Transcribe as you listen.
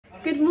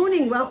Good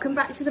morning, welcome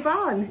back to the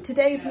barn.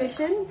 Today's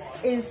mission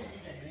is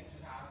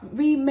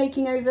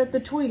remaking over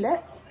the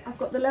toilet. I've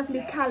got the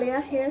lovely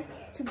Kallia here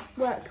to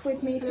work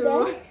with me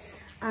today.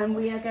 And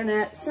we are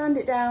gonna sand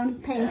it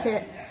down, paint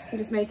it, and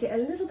just make it a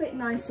little bit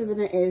nicer than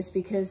it is,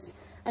 because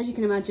as you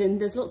can imagine,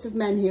 there's lots of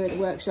men here at the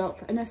workshop,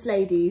 and us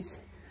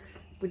ladies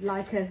would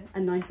like a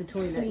nicer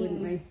toilet,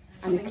 wouldn't we?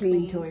 And a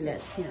clean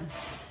toilet, yeah.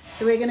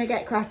 So we're gonna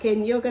get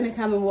cracking, you're gonna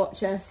come and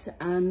watch us,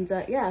 and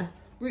yeah,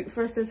 root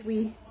for us as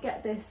we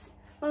get this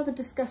rather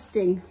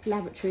disgusting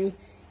lavatory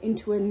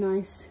into a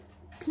nice,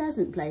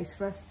 pleasant place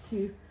for us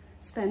to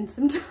spend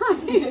some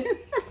time.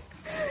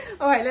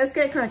 All right, let's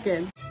get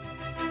cracking.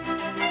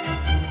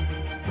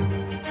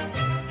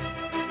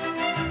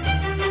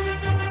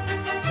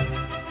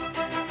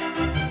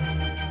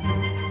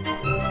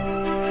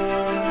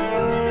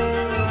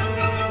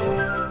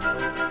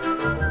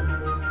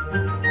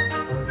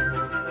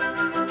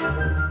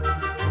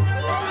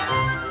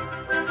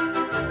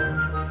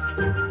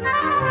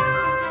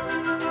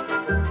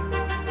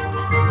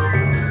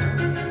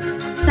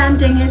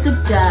 Sanding is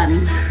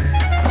done.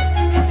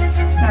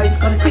 Now we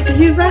just got a quick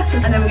hoover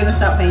and then we're going to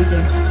start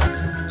painting.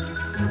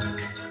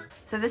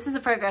 So this is the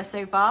progress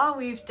so far.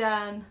 We've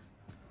done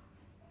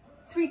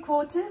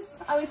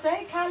 3/4, I would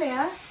say.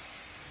 Kallia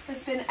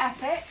has been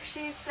epic.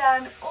 She's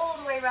done all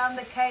the way around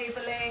the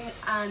cabling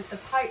and the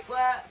pipe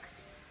work.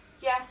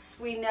 Yes,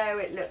 we know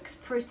it looks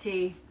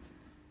pretty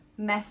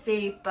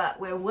messy, but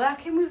we're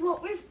working with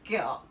what we've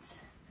got.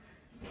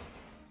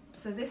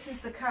 So this is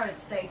the current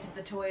state of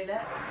the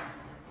toilet,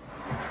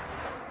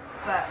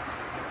 but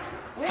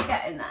we're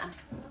getting there.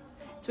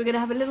 So we're gonna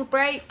have a little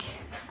break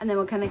and then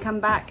we're gonna come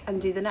back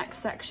and do the next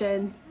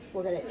section.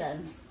 We'll get it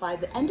done by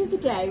the end of the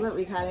day, won't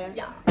we, Kallia?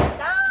 Yeah.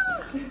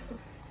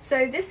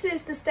 So this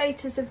is the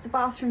status of the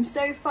bathroom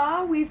so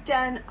far. We've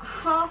done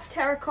half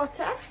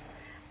terracotta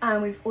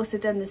and we've also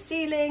done the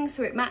ceiling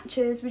so it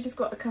matches. We just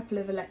got a couple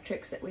of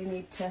electrics that we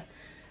need to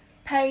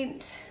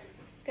paint.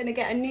 Gonna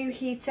get a new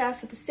heater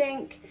for the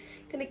sink.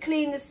 Gonna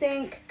clean the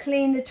sink,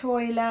 clean the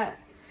toilet.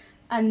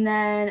 And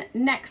then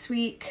next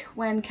week,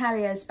 when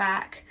Kallia's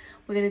back,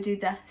 we're going to do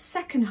the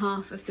second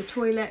half of the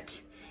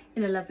toilet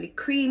in a lovely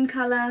cream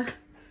colour.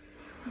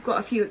 We've got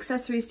a few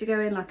accessories to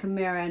go in, like a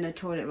mirror and a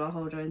toilet roll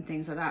holder and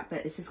things like that,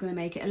 but it's just going to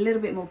make it a little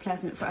bit more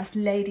pleasant for us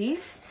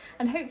ladies,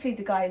 and hopefully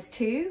the guys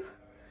too.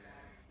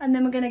 And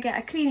then we're going to get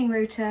a cleaning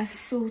rota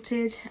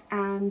sorted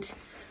and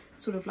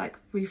sort of like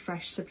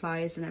refresh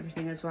supplies and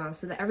everything as well,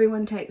 so that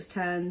everyone takes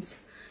turns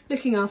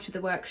looking after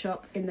the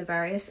workshop in the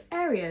various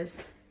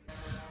areas.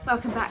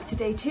 Welcome back to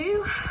day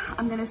 2.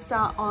 I'm going to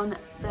start on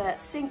the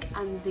sink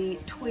and the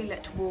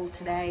toilet wall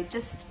today,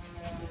 just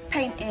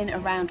paint in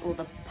around all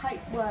the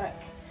pipe work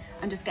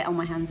and just get on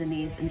my hands and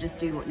knees and just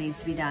do what needs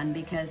to be done,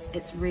 because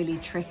it's really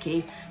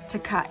tricky to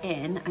cut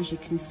in, as you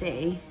can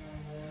see,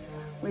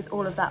 with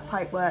all of that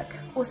pipe work.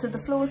 Also, the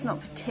floor's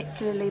not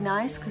particularly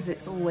nice because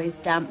it's always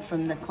damp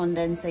from the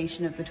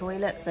condensation of the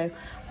toilet, so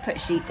I put a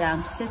sheet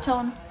down to sit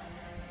on.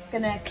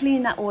 Gonna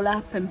clean that all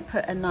up and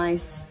put a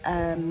nice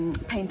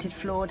painted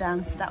floor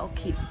down, so that'll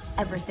keep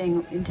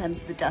everything in terms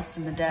of the dust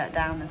and the dirt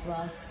down as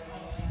well.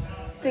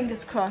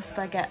 Fingers crossed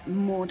I get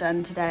more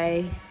done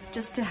today,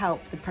 just to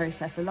help the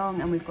process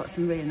along, and we've got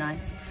some really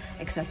nice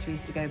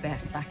accessories to go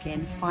back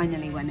in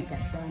finally when it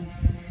gets done.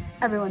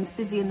 Everyone's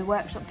busy in the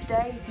workshop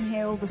today. You can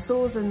hear all the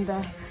saws and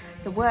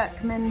the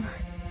workmen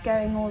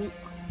getting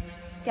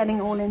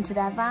all into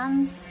their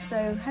vans,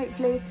 so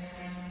hopefully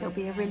it'll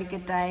be a really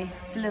good day.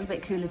 It's a little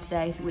bit cooler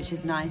today, which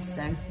is nice,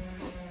 so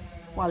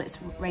while it's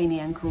rainy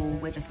and cool,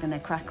 we're just gonna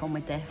crack on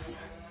with this.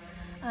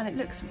 And it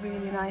looks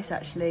really nice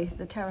actually.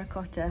 The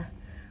terracotta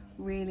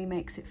really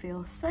makes it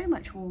feel so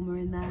much warmer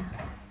in there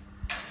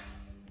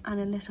and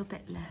a little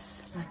bit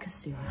less like a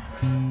sewer.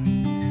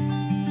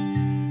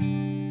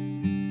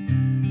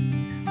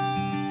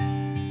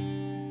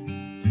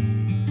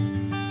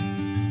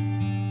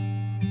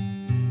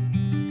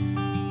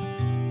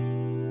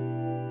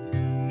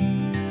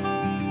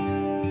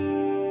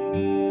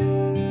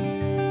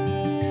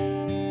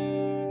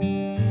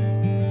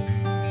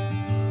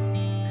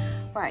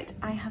 Right,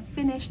 I have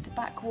finished the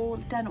back wall,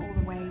 done all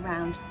the way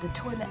around the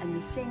toilet and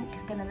the sink.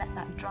 I'm gonna let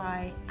that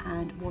dry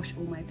and wash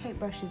all my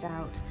paintbrushes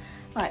out.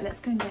 Right,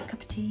 let's go and get a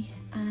cup of tea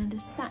and a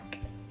snack,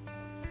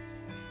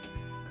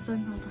 because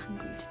I'm rather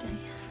hungry today.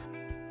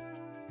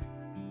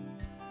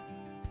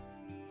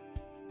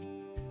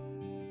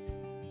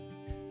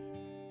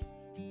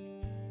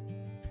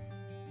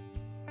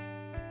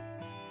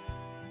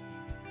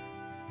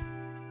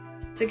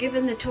 So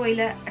given the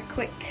toilet a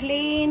quick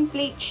clean,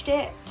 bleached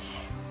it.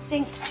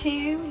 Sink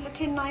too,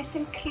 looking nice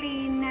and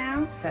clean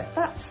now. But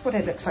that's what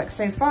it looks like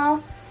so far.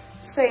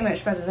 So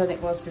much better than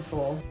it was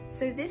before.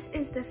 So this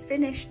is the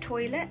finished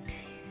toilet.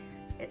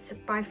 It's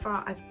by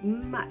far a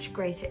much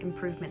greater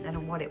improvement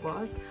than what it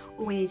was.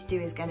 All we need to do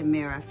is get a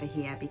mirror for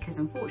here, because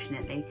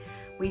unfortunately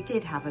we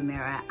did have a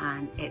mirror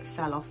and it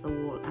fell off the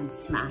wall and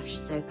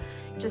smashed. So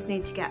just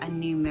need to get a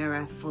new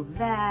mirror for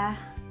there.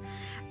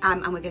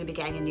 And we're going to be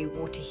getting a new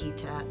water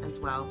heater as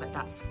well, but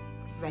that's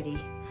ready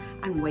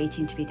and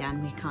waiting to be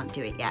done. We can't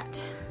do it yet.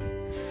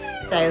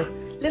 So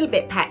a little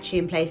bit patchy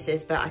in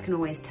places, but I can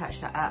always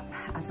touch that up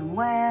as and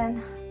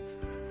when.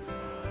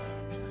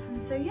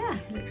 And so yeah,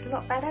 it looks a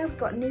lot better. We've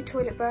got a new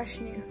toilet brush,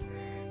 new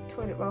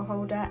toilet roll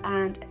holder,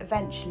 and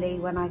eventually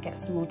when I get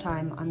some more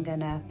time, I'm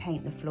gonna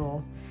paint the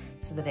floor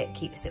so that it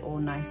keeps it all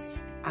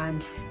nice.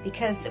 And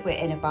because we're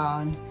in a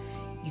barn,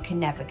 you can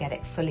never get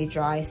it fully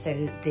dry, so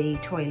the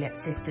toilet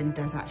system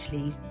does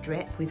actually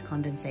drip with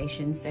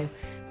condensation, so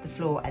the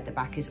floor at the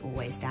back is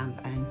always damp,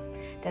 and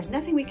there's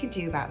nothing we can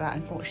do about that,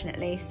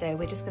 unfortunately, so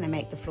we're just going to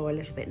make the floor a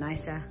little bit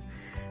nicer.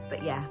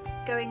 But yeah,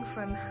 going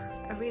from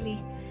a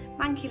really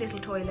manky little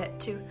toilet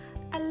to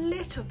a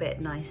little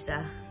bit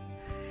nicer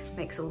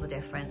makes all the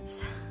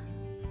difference.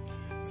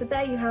 So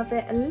there you have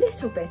it, a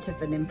little bit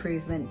of an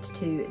improvement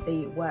to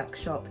the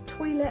workshop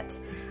toilet,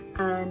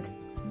 and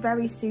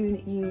very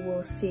soon you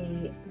will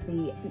see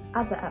the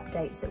other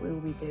updates that we will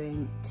be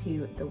doing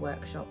to the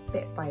workshop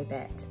bit by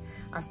bit.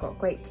 I've got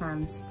great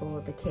plans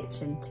for the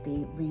kitchen to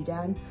be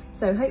redone,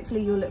 so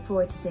hopefully you'll look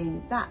forward to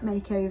seeing that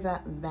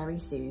makeover very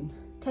soon.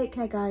 Take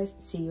care guys,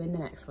 see you in the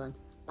next one.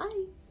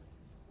 Bye.